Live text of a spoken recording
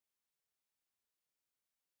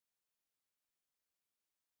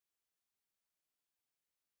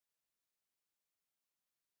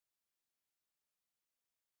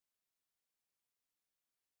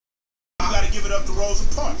it up to Rosa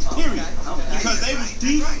Parks, period. Okay. Because they was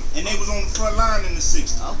deep and they was on the front line in the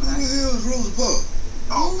 60s. Who the hell is Rosa Parks?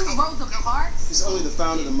 Who's Rosa Parks? It's only the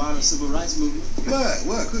founder of the modern civil rights movement. Why?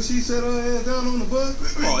 Why? Because she sat her ass down on the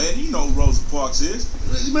bus? Come on, Eddie, you know who Rosa Parks is.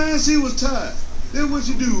 Man, she was tired. That's what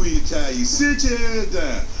you do when you're tired. You sit your ass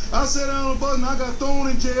down. I sat down on the bus and I got thrown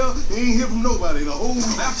in jail. Ain't hear from nobody the whole week.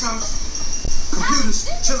 Laptops, computers,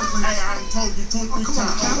 children. Hey, I done told you 2 or 3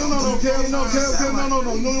 times. No, Kev, no.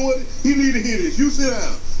 You know what? He need to hear this. You sit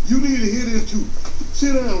down. You need to hear this too.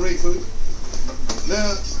 Sit down, Rayford.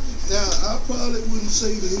 Now, I probably wouldn't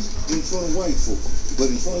say this in front of white folk, but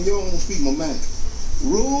in front of y'all, I'm gonna speak my mind.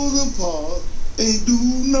 Rosa Parks ain't do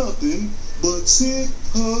nothing but sit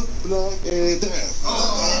her black ass down.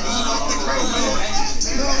 Hold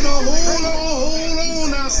on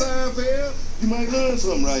now, Seinfeld. You might learn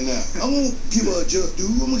something right now. I'm gonna give her a just due.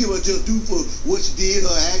 I'm gonna give her a just due for what she did.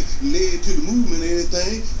 Her act led to the movement and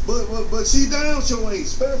everything. But she damn sure ain't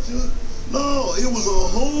special. No, it was a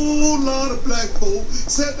whole lot of black folk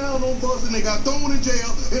sat down on bus and they got thrown in jail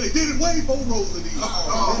and they did it way before Rosa did.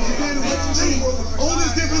 Only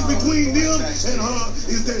difference between them and her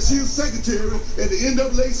is that she was secretary at the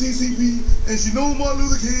NAACP and she knows Martin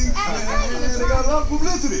Luther King and they got a lot of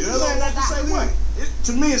publicity. That's all I like to say. What?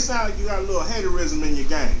 To me, it sounds like you got a little haterism in your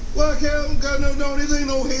game. Well, Cal, no, this ain't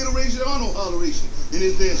no hateration or no holleration in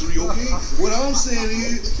this dancery, okay? What I'm saying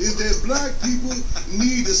is that black people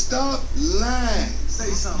need to stop lying.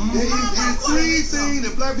 Say something. There's 3 things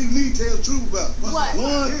that black people need to tell the truth about. What?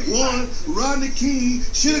 One, Rodney King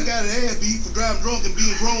should have got his ass beat for driving drunk and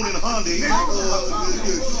being grown in a Honda. 2,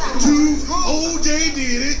 OJ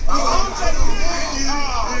did it.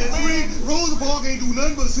 And 3, Rosa Parks ain't do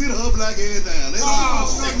nothing but sit her black ass down. That's right,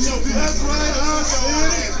 I said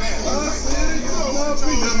it.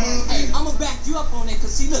 Hey, I'm gonna back you up on that,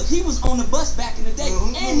 cause see, look, he was on the bus back in the day,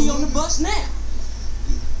 and he on the bus now.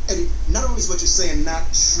 Eddie, not only is what you're saying not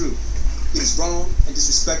true, it is wrong and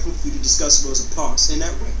disrespectful for you to discuss Rosa Parks in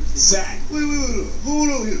that way. Exactly. Wait. Hold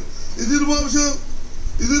on here. Is it the barbershop?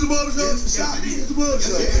 Is it the barbershop? Yes, it's the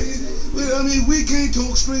barbershop. Well, I mean, we can't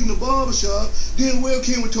talk straight in the barbershop. Then where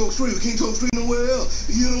can we talk straight? We can't talk straight nowhere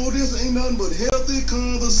else. You know, this ain't nothing but healthy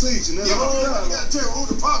conversation. That's all You gotta tell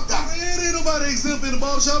Rosa Parks that. Man, ain't nobody exempt in the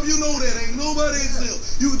barbershop. You know that. Ain't nobody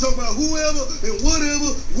exempt. You can talk about whoever and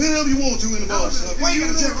whatever, whenever you want to in the barbershop. Why you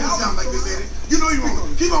gotta tell me sound like this, Eddie? You know you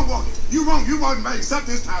wrong. Keep on walking. You wrong, man. Except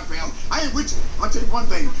this time, pal. I ain't with you. I'll tell you one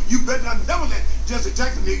thing. You better not never let Jesse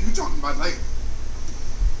Jackson hear you talking about later.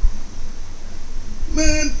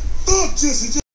 Man, fuck Jesse.